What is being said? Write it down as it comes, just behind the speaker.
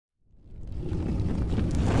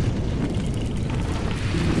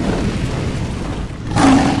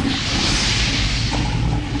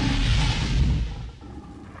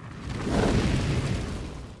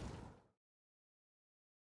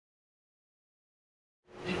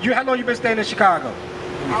How long you been staying in Chicago?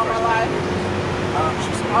 All my life.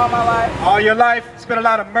 All my life. All your life? It's been a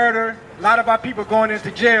lot of murder, a lot of our people going into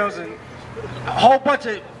jails, and a whole bunch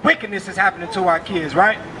of wickedness is happening to our kids,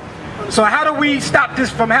 right? So how do we stop this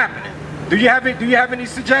from happening? Do you have any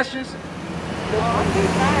suggestions? I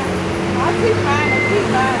keep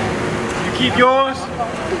mine. You keep yours?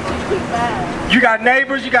 Keep mine. You got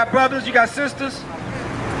neighbors, you got brothers, you got sisters,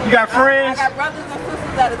 you got friends? I got brothers and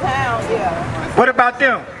sisters out of town, yeah. What about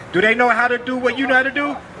them? Do they know how to do what you know how to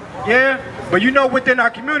do? Yeah? But you know within our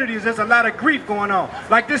communities there's a lot of grief going on.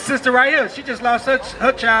 Like this sister right here, she just lost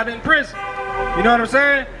her child in prison. You know what I'm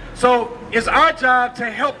saying? So it's our job to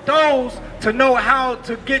help those to know how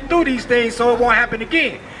to get through these things so it won't happen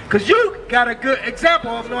again. Because you got a good example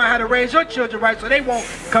of knowing how to raise your children right so they won't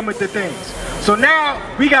come into things. So now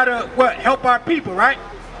we got to help our people, right?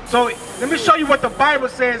 So let me show you what the Bible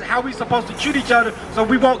says, how we supposed to treat each other so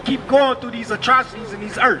we won't keep going through these atrocities in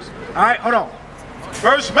these earths. All right, hold on.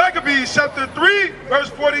 First Maccabees chapter 3, verse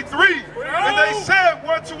 43. And they said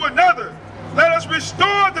one to another, let us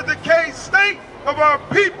restore the decayed state of our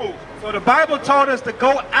people. So the Bible told us to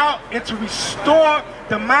go out and to restore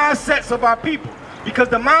the mindsets of our people. Because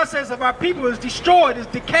the mindsets of our people is destroyed, is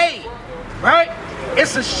decayed, right?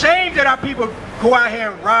 It's a shame that our people go out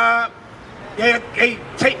here and rob, they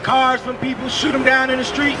take cars from people, shoot them down in the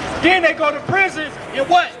street, then they go to prison, and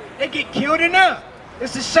what? They get killed enough.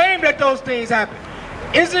 It's a shame that those things happen.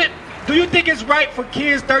 Do you think it's right for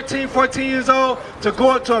kids 13, 14 years old to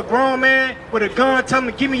go up to a grown man with a gun, tell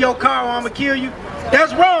him, give me your car or I'm gonna kill you?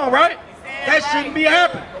 That's wrong, right? That shouldn't be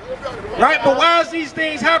happening. Right? But why is these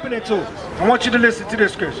things happening to us? I want you to listen to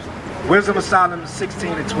this scripture. Wisdom of Solomon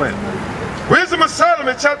 16 and 12. Wisdom of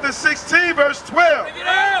Solomon chapter 16 verse 12.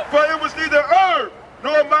 For it was neither herb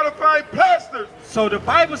nor modified plasters. So the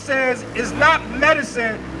Bible says it's not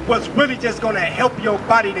medicine what's really just going to help your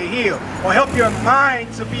body to heal or help your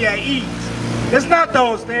mind to be at ease. It's not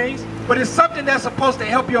those things, but it's something that's supposed to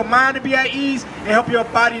help your mind to be at ease and help your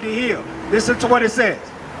body to heal. Listen to what it says.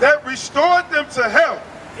 That restored them to health.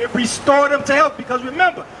 It restored them to health, because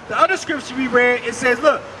remember, the other scripture we read, it says,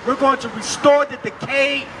 look, we're going to restore the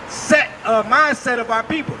decayed mindset of our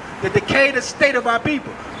people, the decayed state of our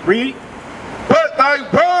people. Read. But thy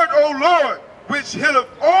word, O Lord, which healeth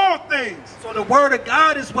all things. So the word of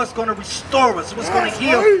God is what's going to restore us, what's going to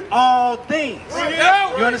heal all things.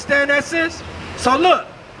 You understand that, sis? So look,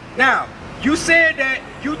 now, you said that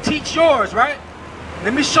you teach yours, right?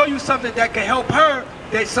 Let me show you something that can help her.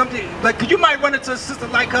 That something like, cause you might run into a sister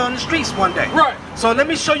like her on the streets one day. Right. So let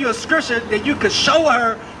me show you a scripture that you could show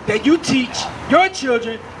her that you teach your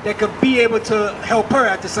children that could be able to help her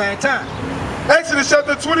at the same time. Exodus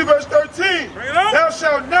chapter 20 verse 13. Thou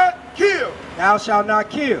shalt not kill. Thou shalt not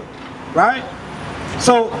kill. Right?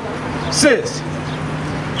 So, sis,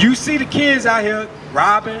 you see the kids out here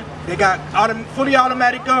robbing. They got fully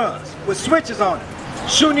automatic guns with switches on them,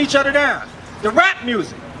 shooting each other down. The rap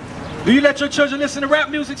music. Do you let your children listen to rap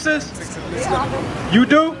music, sis? You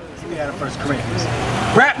do? Let me add a 1 Corinthians.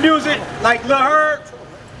 Rap music, like Lil Herb,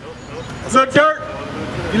 Lil Dirt,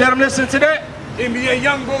 you let them listen to that? NBA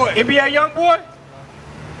Youngboy. NBA Youngboy?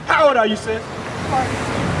 How old are you, sis?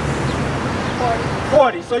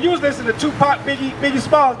 40. So you was listening to Tupac, Biggie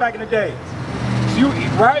Smalls back in the days. So you,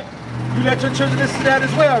 right? You let your children listen to that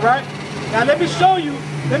as well, right? Now let me show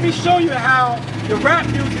you how the rap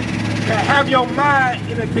music can have your mind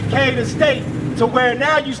in a decayed state to where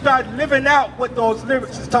now you start living out what those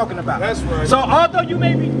lyrics is talking about. That's right. So although you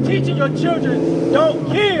may be teaching your children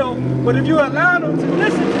don't kill, but if you allow them to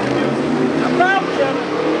listen to the music about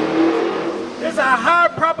killing, there's a high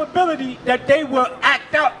probability that they will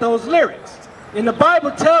act out those lyrics. And the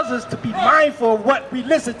Bible tells us to be mindful of what we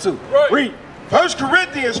listen to. Right. Read. 1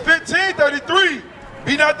 Corinthians 15:33.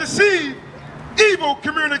 Be not deceived. Evil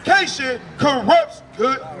communication corrupts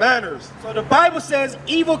good manners. So the Bible says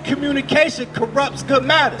evil communication corrupts good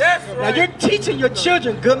manners. That's right. Now you're teaching your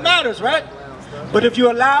children good manners, right? But if you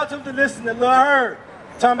allow them to listen to Lil Herb,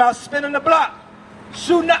 talking about spinning the block,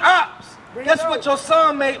 shooting the ops, guess what your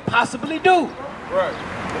son may possibly do?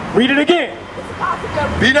 Right. Read it again.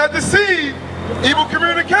 Be not deceived. Evil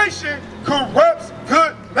communication corrupts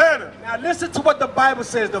good manners. Now listen to what the Bible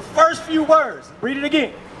says, the first few words. Read it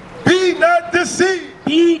again. Be not deceived.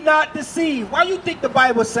 Be not deceived. Why you think the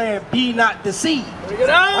Bible is saying be not deceived?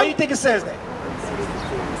 Why you think it says that?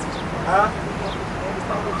 Huh?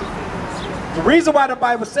 The reason why the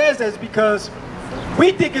Bible says that is because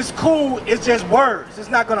we think it's cool, it's just words. It's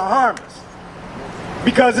not going to harm us.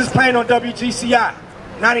 Because it's playing on WGCI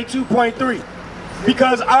 92.3.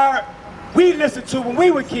 Because we listened to when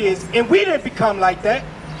we were kids and we didn't become like that.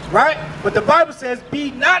 right? But the Bible says,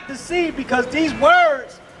 be not deceived, because these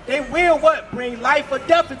words, they will what? Bring life or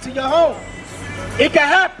death into your home. It can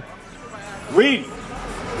happen. Read.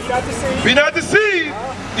 Be not deceived.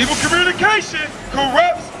 Evil communication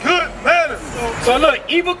corrupts good manners. So look,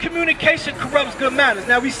 evil communication corrupts good manners.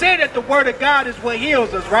 Now we say that the word of God is what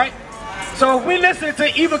heals us, right? So if we listen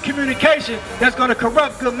to evil communication that's going to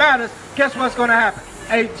corrupt good manners, guess what's going to happen?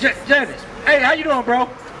 Hey, Janice. Hey, how you doing, bro?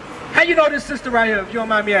 How you know this sister right here, if you don't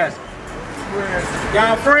mind me asking?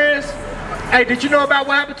 Y'all friends? Hey, did you know about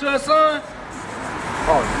what happened to her son?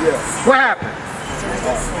 Oh, yeah. What happened?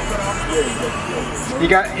 He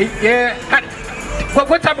got, yeah.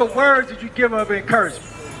 What type of words did you give her of encouragement?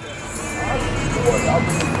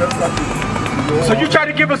 So you try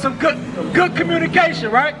to give her some good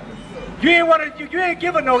communication, right? You ain't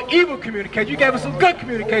give her no evil communication. You gave her some good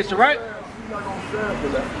communication, right?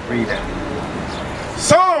 Read that.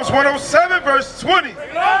 Psalms 107 verse 20.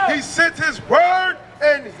 He sent his word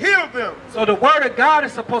and healed them. So the word of God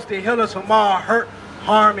is supposed to heal us from all hurt,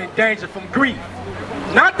 harm, and danger, from grief.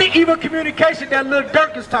 Not the evil communication that little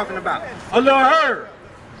Dirk is talking about, or little Herb.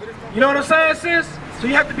 You know what I'm saying, sis? So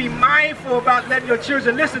you have to be mindful about letting your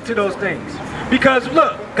children listen to those things. Because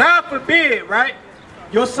look, God forbid, right?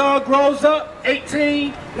 Your son grows up,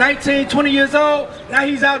 18, 19, 20 years old. Now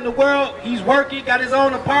he's out in the world, he's working, got his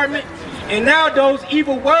own apartment. And now those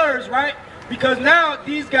evil words, right? Because now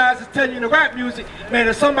these guys is telling you in the rap music, man,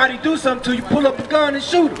 if somebody do something to you, pull up a gun and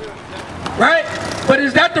shoot him. Right? But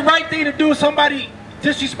is that the right thing to do if somebody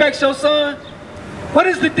disrespects your son? What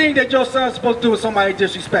is the thing that your son's supposed to do if somebody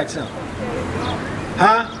disrespects him?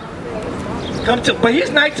 Huh? But he's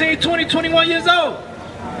 19, 20, 21 years old.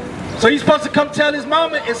 So he's supposed to come tell his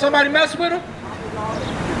mama and somebody mess with him?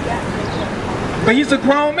 But he's a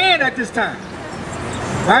grown man at this time.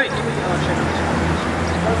 Right?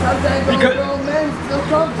 Because,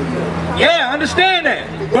 yeah, I understand that.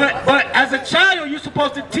 But as a child, you're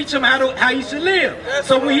supposed to teach him how he should live.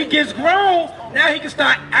 So when he gets grown, now he can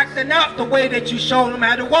start acting out the way that you showed him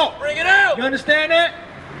how to walk. Bring it out. You understand that?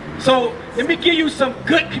 So let me give you some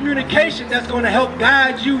good communication that's going to help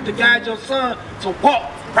guide you to guide your son to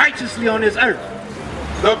walk righteously on this earth.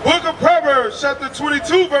 The book of Proverbs, chapter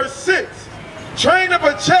 22, verse 6. Train up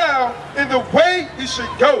a child in the way he should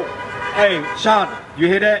go. Hey, Shonda, you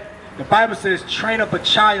hear that? The Bible says train up a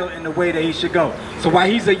child in the way that he should go. So while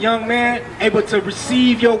he's a young man, able to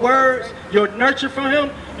receive your words, your nurture from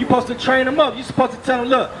him, you're supposed to train him up. You're supposed to tell him,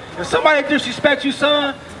 look, if somebody disrespects you,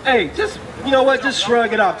 son, hey, just, you know what, just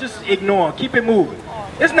shrug it off. Just ignore him. Keep it moving.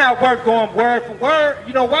 It's not worth going word for word.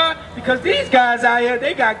 You know why? Because these guys out here,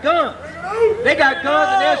 they got guns. They got guns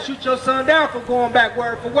and they'll shoot your son down for going back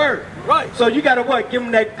word for word. Right. So you gotta what? Give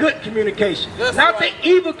them that good communication. That's not right. The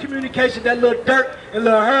evil communication that little Dirk and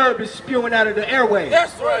little Herb is spewing out of the airwaves.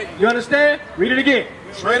 That's right. You understand? Read it again.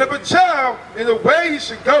 Train up a child in the way he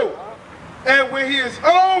should go. And when he is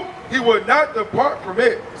old, he will not depart from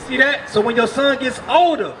it. See that? So when your son gets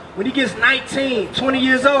older, when he gets 19, 20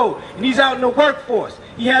 years old, and he's out in the workforce,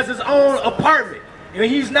 he has his own apartment, and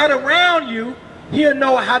he's not around you, he'll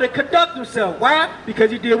know how to conduct himself. Why? Because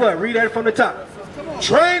he did what? Read that from the top.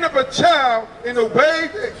 Train up a child in the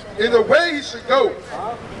way he should go.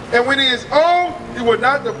 And when he is old, he will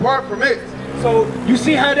not depart from it. So you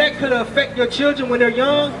see how that could affect your children when they're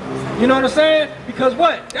young? You know what I'm saying? Because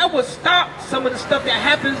what? That would stop some of the stuff that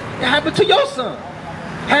happened to your son.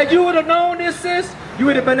 Had you would have known this, sis, you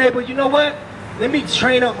would have been able, you know what? Let me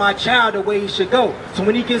train up my child the way he should go. So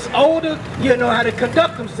when he gets older, he'll know how to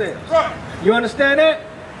conduct himself. You understand that?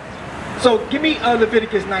 So give me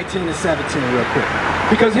Leviticus 19 and 17 real quick.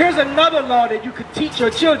 Because here's another law that you could teach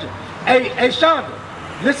your children. Hey, Shonda,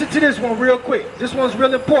 listen to this one real quick. This one's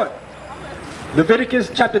real important.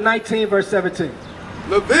 Leviticus chapter 19, verse 17.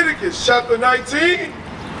 Leviticus chapter 19,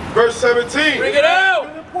 verse 17. Bring it out.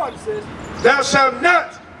 Thou shalt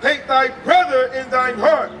not hate thy brother in thine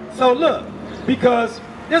heart. So look, because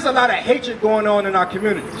there's a lot of hatred going on in our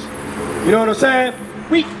communities. You know what I'm saying?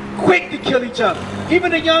 We quick to kill each other.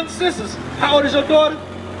 Even the young sisters. How old is your daughter?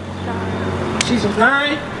 She's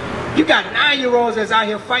 9. You got 9-year-olds that's out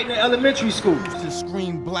here fighting in elementary school. She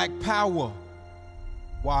screamed black power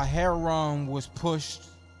while Heron was pushed.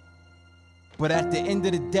 But at the end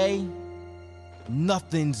of the day,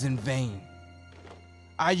 nothing's in vain.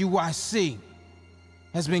 IUIC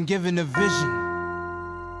has been given a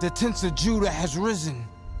vision. The tents of Judah has risen.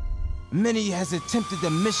 Many has attempted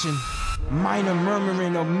the mission. Minor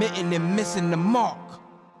murmuring, omitting, and missing the mark.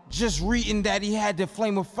 Just reading that he had the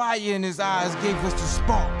flame of fire in his eyes gave us the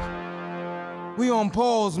spark. We on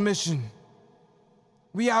Paul's mission.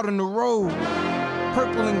 We out on the road,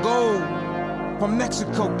 purple and gold, From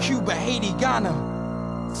Mexico, Cuba, Haiti,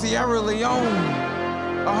 Ghana, Sierra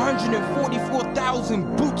Leone,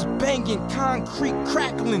 144,000 boots banging, concrete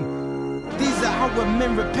crackling. These are our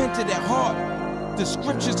men repented at heart. The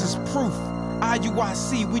scriptures is proof.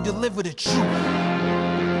 IUIC, we deliver the truth.